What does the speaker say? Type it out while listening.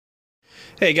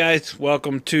Hey guys,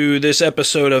 welcome to this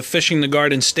episode of Fishing the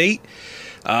Garden State.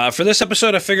 For this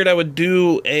episode, I figured I would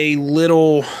do a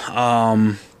little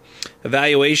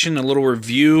evaluation, a little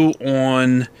review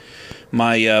on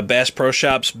my Bass Pro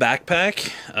Shops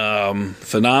backpack.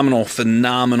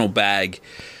 Phenomenal bag.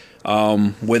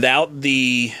 Without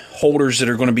the holders that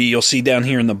are going to be, you'll see down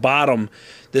here in the bottom,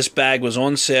 this bag was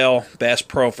on sale, Bass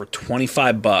Pro, for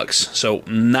 $25. So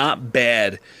not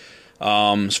bad.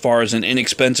 As far as an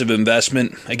inexpensive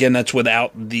investment. Again, that's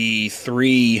without the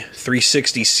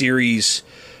 360 series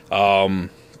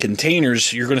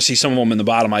containers. You're going to see some of them in the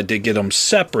bottom. I did get them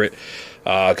separate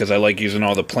because I like using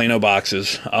all the Plano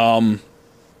boxes. But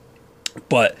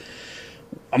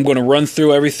I'm going to run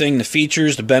through everything, the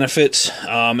features, the benefits.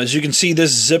 As you can see,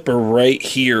 this zipper right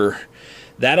here,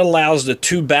 that allows the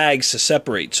two bags to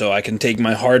separate. So I can take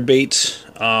my hard baits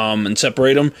and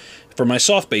separate them. For my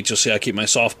soft baits, you'll see I keep my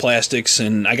soft plastics,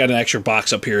 and I got an extra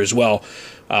box up here as well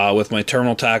with my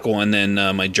terminal tackle and then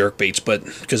my jerk baits, but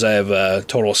because I have a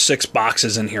total of 6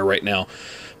 boxes in here right now.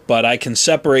 But I can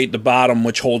separate the bottom,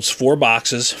 which holds 4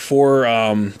 boxes, 4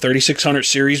 3600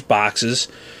 series boxes,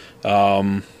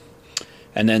 and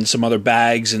then some other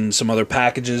bags and some other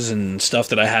packages and stuff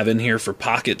that I have in here for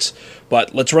pockets.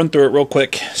 But let's run through it real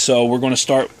quick. So we're going to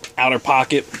start outer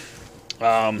pocket,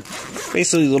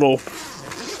 basically little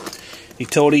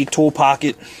utility tool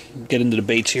pocket. Get into the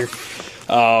baits here.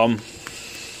 I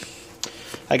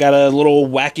got a little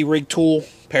wacky rig tool,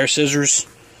 pair of scissors,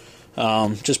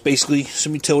 just basically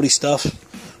some utility stuff.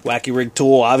 Wacky rig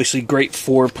tool, obviously great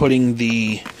for putting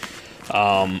the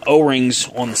O-rings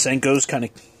on the Senkos, kind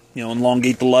of, you know,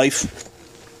 elongate the life.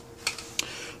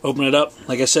 Open it up,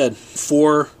 like I said,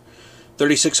 4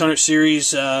 3600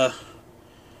 series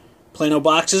Plano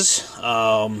boxes.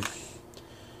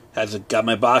 Got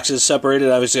my boxes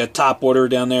separated. Obviously, got top water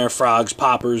down there, frogs,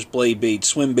 poppers, blade baits,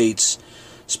 swim baits,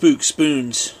 spooks,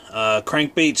 spoons,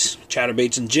 crankbaits,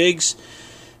 chatterbaits and jigs,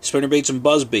 spinner baits and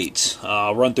buzz baits.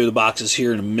 I'll run through the boxes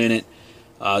here in a minute,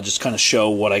 just kind of show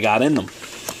what I got in them.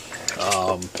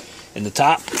 In the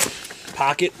top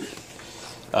pocket,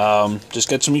 just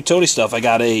got some utility stuff. I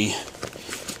got a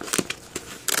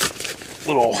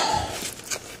little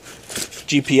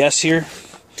GPS here.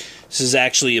 This is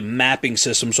actually a mapping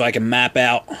system, so I can map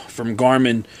out from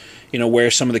Garmin, you know,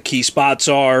 where some of the key spots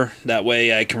are. That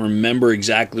way I can remember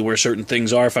exactly where certain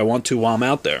things are if I want to while I'm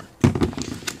out there.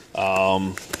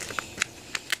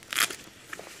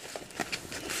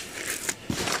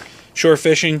 Shore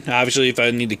fishing, obviously, if I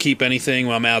need to keep anything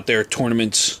while I'm out there,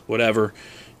 tournaments, whatever,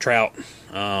 trout,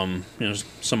 you know,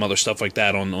 some other stuff like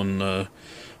that on the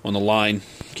line.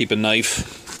 Keep a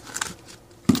knife.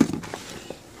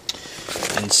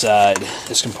 Inside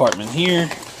this compartment here,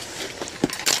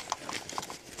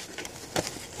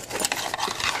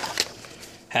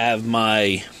 have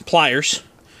my pliers.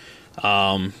 You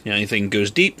know, anything goes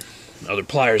deep, other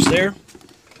pliers there.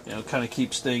 You know, kind of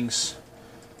keeps things,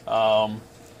 you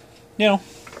know,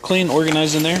 clean,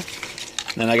 organized in there.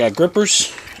 And then I got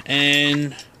grippers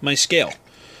and my scale.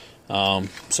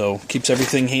 So keeps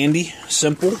everything handy,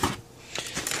 simple,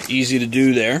 easy to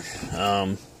do there.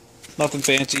 Nothing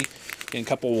fancy. Getting a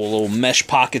couple of little mesh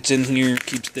pockets in here,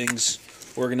 keeps things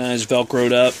organized,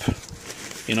 velcroed up,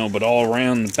 you know, but all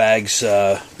around the bag's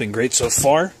been great so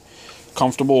far.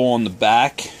 Comfortable on the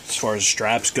back as far as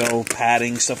straps go,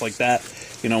 padding, stuff like that.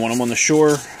 You know, when I'm on the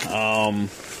shore, want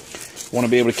to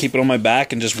be able to keep it on my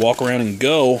back and just walk around and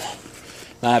go,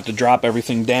 not have to drop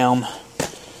everything down,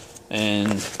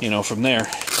 and, you know, from there.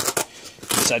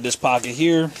 Inside this pocket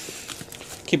here,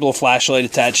 keep a little flashlight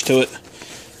attached to it.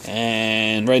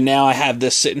 And right now I have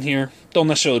this sitting here. Don't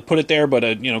necessarily put it there, but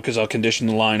you know, because I'll condition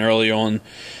the line early on.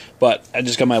 But I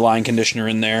just got my line conditioner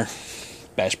in there.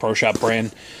 Bass Pro Shop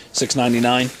brand,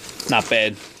 $6.99. Not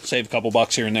bad. Save a couple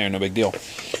bucks here and there, no big deal.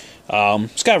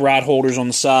 It's got rod holders on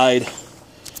the side.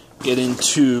 Get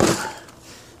into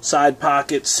side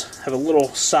pockets. Have a little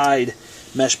side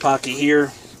mesh pocket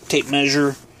here. Tape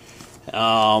measure.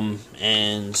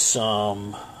 And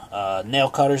some nail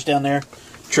cutters down there.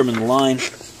 Trimming the line.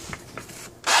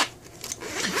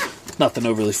 Nothing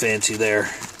overly fancy there.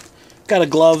 Got a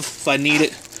glove if I need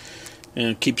it,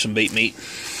 and keep some bait meat.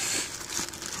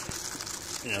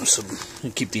 You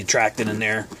know, keep the attractant in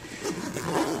there.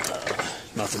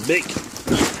 Nothing big.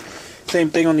 Same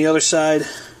thing on the other side.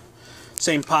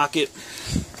 Same pocket.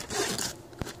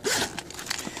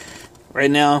 Right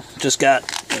now, just got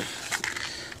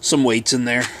some weights in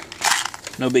there.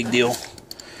 No big deal.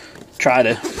 Try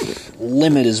to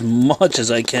limit as much as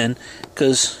I can,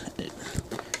 because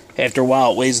after a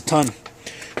while it weighs a ton.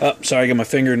 Oh, sorry, I got my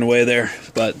finger in the way there,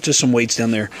 but just some weights down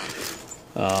there.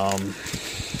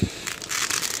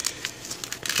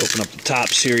 Open up the top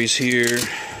series here.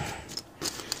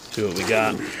 See what we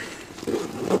got.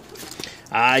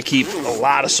 I keep a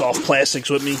lot of soft plastics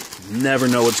with me. Never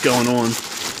know what's going on.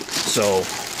 So,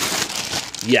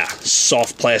 yeah,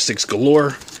 soft plastics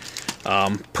galore.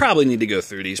 Probably need to go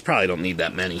through these. Probably don't need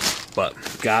that many, but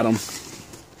got them.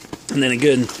 And then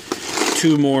again,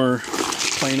 2 more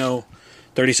Plano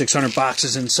 3600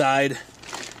 boxes inside.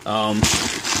 We'll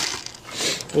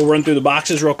run through the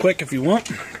boxes real quick if you want.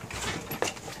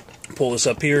 Pull this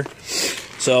up here.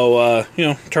 So, you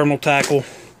know, terminal tackle.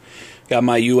 Got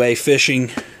my UA Fishing,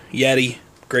 Yeti.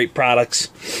 Great products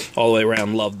all the way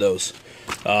around. Love those.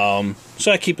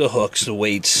 So I keep the hooks, the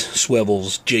weights,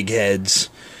 swivels, jig heads,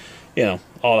 you know,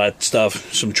 all that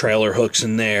stuff. Some trailer hooks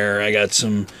in there. I got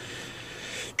some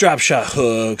drop shot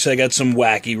hooks. I got some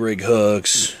wacky rig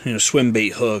hooks, you know, swim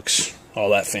bait hooks, all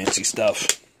that fancy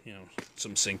stuff. You know,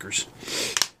 some sinkers.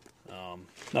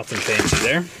 Nothing fancy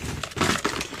there.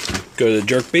 Go to the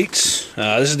jerk baits.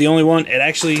 This is the only one. It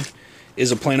actually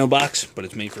is a Plano box, but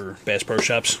it's made for Bass Pro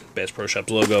Shops. Bass Pro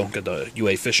Shops logo. Got the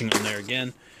UA Fishing on there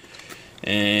again.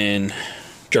 And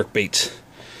jerk baits.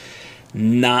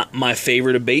 Not my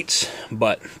favorite of baits,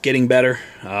 but getting better.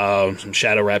 Some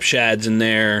Shadow Wrap shads in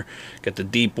there. Got the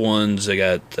deep ones. I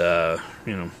got,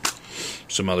 you know,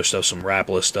 some other stuff, some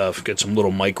Rapala stuff. Got some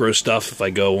little micro stuff if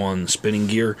I go on spinning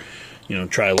gear. You know,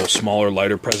 try a little smaller,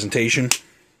 lighter presentation.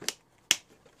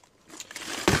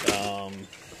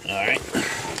 Alright.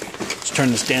 Let's turn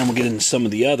this down. We'll get into some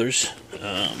of the others.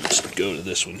 Let's go to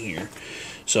this one here.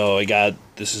 So I got,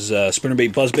 this is a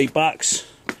spinnerbait buzzbait box.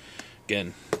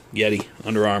 Again, Yeti,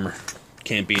 Under Armour.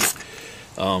 Can't beat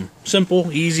it.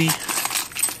 Simple, easy.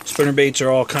 Spinnerbaits are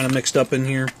all kind of mixed up in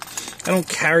here. I don't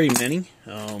carry many.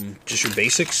 Just your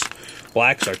basics.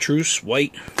 Black, chartreuse,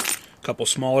 white. A couple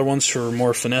smaller ones for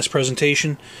more finesse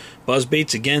presentation.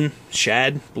 Buzzbaits, again,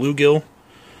 shad, bluegill.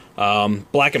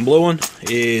 Black and blue one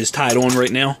is tied on right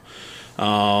now.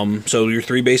 So your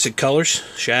 3 basic colors,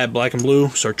 shad, black and blue,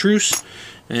 chartreuse.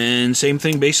 And same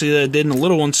thing basically that I did in the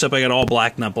little one, except I got all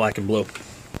black, not black and blue.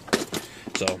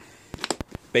 So,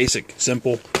 basic,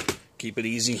 simple, keep it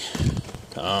easy.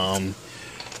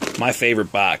 My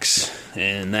favorite box,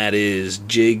 and that is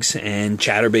jigs and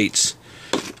chatterbaits.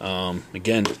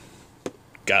 Again,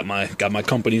 got my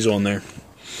companies on there.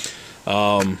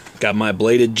 Got my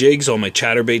bladed jigs, all my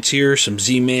chatterbaits here, some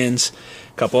Z-Mans,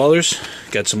 a couple others.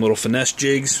 Got some little finesse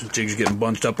jigs. Jigs are getting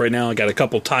bunched up right now. I got a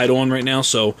couple tied on right now,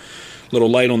 so a little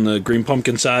light on the green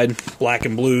pumpkin side. Black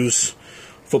and blues,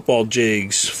 football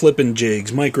jigs, flipping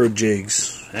jigs, micro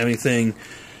jigs, anything.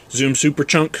 Zoom Super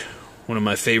Chunk, one of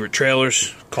my favorite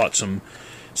trailers. Caught some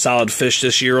solid fish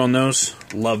this year on those.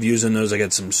 Love using those. I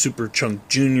got some Super Chunk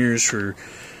Juniors for,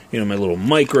 you know, my little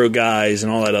micro guys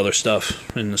and all that other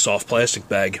stuff in the soft plastic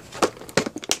bag.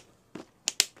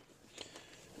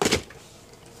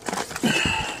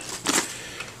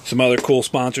 Some other cool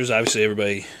sponsors. Obviously,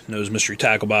 everybody knows Mystery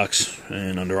Tackle Box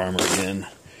and Under Armour again.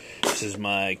 This is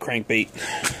my crankbait.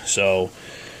 So,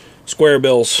 square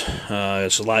bills.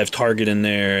 It's a live target in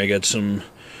there. I got some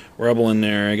Rebel in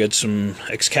there. I got some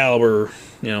Excalibur.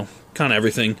 You know, kind of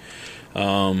everything.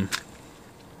 So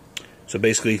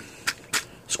basically,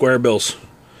 square bills.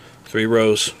 3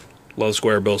 rows. Love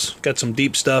square bills. Got some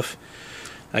deep stuff.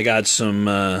 I got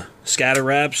some scatter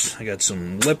wraps. I got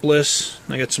some lipless.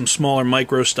 I got some smaller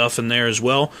micro stuff in there as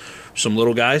well. Some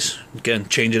little guys. Again,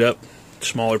 change it up.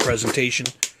 Smaller presentation.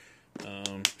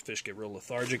 Fish get real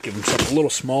lethargic. Give them something a little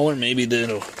smaller. Maybe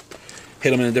it'll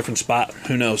hit them in a different spot.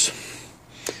 Who knows?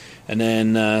 And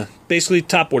then basically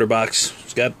top water box.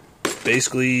 It's got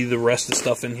basically the rest of the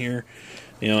stuff in here.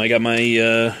 You know, I got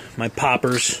my my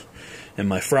poppers and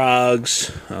my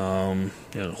frogs. You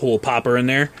know, whole popper in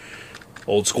there.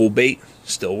 Old school bait,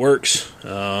 still works.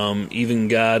 Even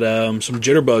got some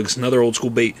jitterbugs, another old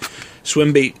school bait.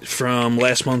 Swim bait from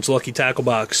last month's Lucky Tackle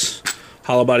Box.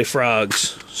 Hollow body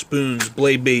frogs, spoons,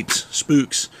 blade baits,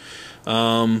 spooks.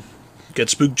 Got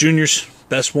Spook Juniors,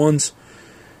 best ones.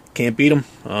 Can't beat them.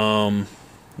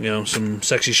 You know, some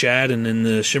sexy shad and then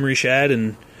the shimmery shad,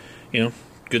 and you know,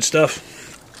 good stuff.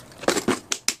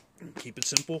 Keep it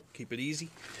simple, keep it easy.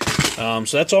 So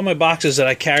that's all my boxes that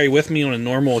I carry with me on a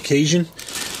normal occasion.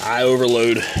 I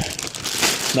overload.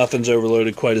 Nothing's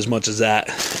overloaded quite as much as that,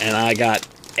 and I got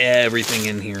everything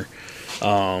in here.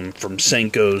 From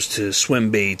Senkos to swim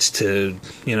baits to,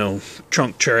 you know,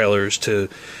 trunk trailers to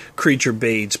creature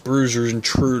baits, bruisers,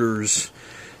 intruders,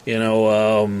 you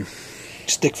know,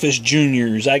 stickfish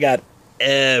juniors. I got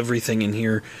everything in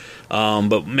here.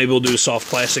 But maybe we'll do soft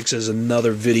plastics as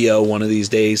another video one of these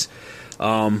days.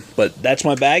 But that's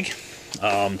my bag.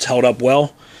 It's held up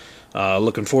well.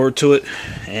 Looking forward to it,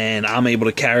 and I'm able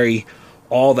to carry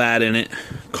all that in it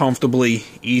comfortably,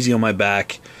 easy on my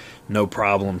back, no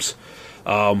problems.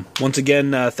 Once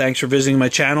again, thanks for visiting my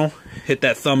channel. Hit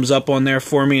that thumbs up on there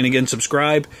for me, and again,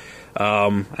 subscribe.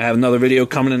 I have another video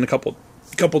coming in a couple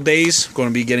days. Going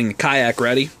to be getting the kayak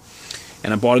ready,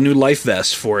 and I bought a new life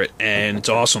vest for it, and it's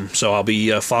awesome. So I'll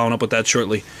be following up with that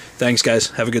shortly. Thanks, guys.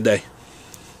 Have a good day.